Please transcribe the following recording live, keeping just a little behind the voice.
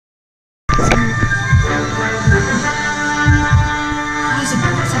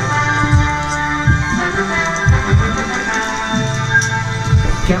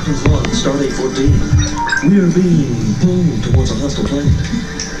Captain's log, Stardate 14. We are being pulled towards a hostile planet.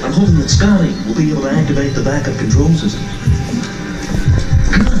 I'm hoping that Scotty will be able to activate the backup control system.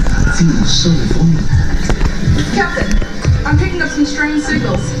 God, it feels so full. Captain, I'm picking up some strange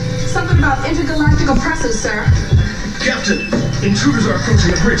signals. Something about intergalactic oppressors, sir. Captain, intruders are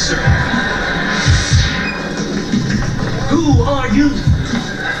approaching the bridge, sir. Who are you?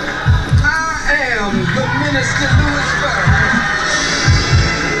 I am the Minister Louis Farrakhan.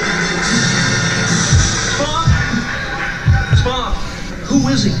 Spock, who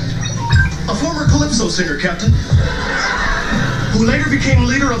is he? A former Calypso singer, Captain, who later became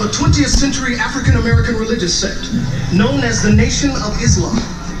leader of a 20th century African-American religious sect known as the Nation of Islam.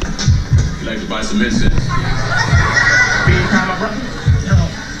 You like to buy some incense? Being kind, my brother? No,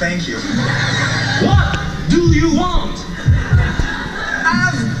 thank you. What do you want?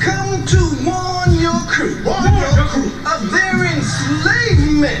 I've come to warn your crew. Warn your crew of their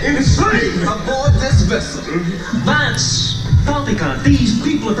enslavement. Aboard this vessel. That's poppycock. These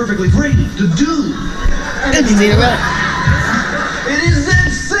people are perfectly free to do. It is that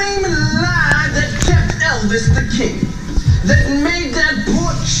same lie that kept Elvis the king, that made that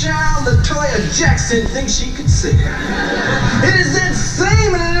poor child Latoya Jackson think she could sing. It is that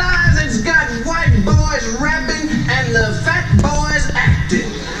same lie that's got white boys rapping and the fat boys acting.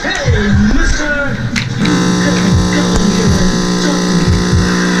 Hey, mister!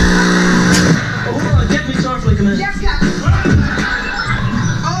 Get me Starfleet Command. Yes, Captain.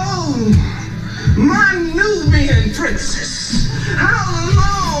 Oh, my Nubian princess, how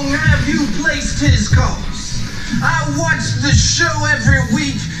long have you placed his cause? I watch the show every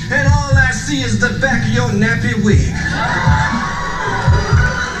week, and all I see is the back of your nappy wig.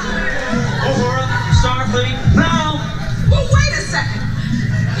 Uhura, Starfleet, now! Well, wait a second.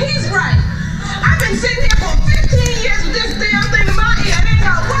 He's right. I've been sitting here for 15 years with this damn thing in my ear and ain't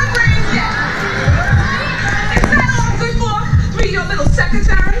got one ring yet. Is that all good for? Be your little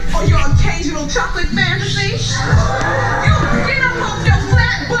secretary or your occasional chocolate fantasy? You get up off your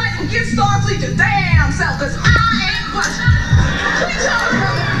flat butt and get Starfleet your damn self, cause I ain't budging. We talk,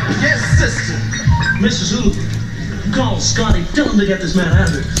 brother. Yes, sister. Mr. Zulu, call Scotty. Tell him to get this man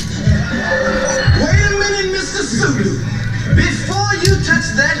out of here. Wait a minute, Mr. Sulu. Before you touch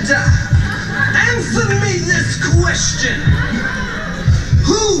that dial, answer me this question.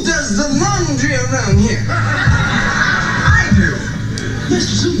 Who does the laundry around here? I do.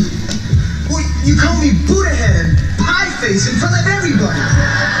 Mr. Zulu. Well, you call me Buddha head and pie face in front of everybody.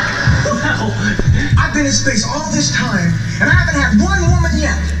 Wow. I've been in space all this time, and I haven't had one woman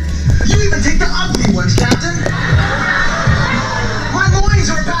yet. You even take the ugly ones, Captain. My loins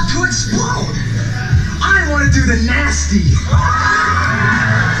are about to explode. I want to do the nasty.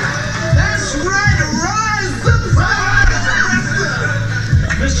 That's right, rise above.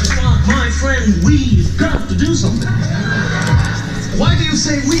 Mr. Spock, my friend, we've got to do something. Why do you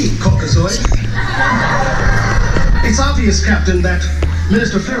say we, Caucasoid? It's obvious, Captain, that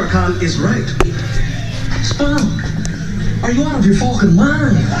Minister Farrakhan is right. Spock, are you out of your fucking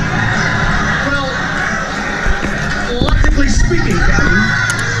mind? Well, logically speaking, Captain,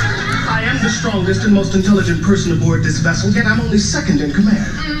 I am the strongest and most intelligent person aboard this vessel, yet I'm only second in command.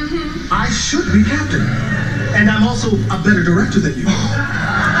 I should be captain, and I'm also a better director than you.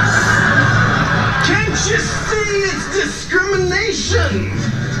 Can't you see it's discrimination?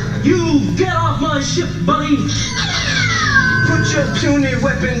 You get off my ship, buddy. Put your puny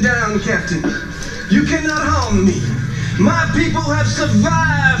weapon down, Captain. You cannot harm me. My people have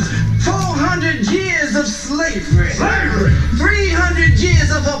survived 400 years of slavery. 300 years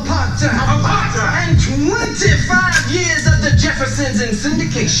of apartheid. And 25 years of the Jeffersons in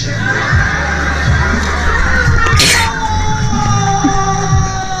syndication.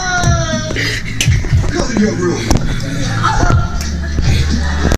 Go to your room.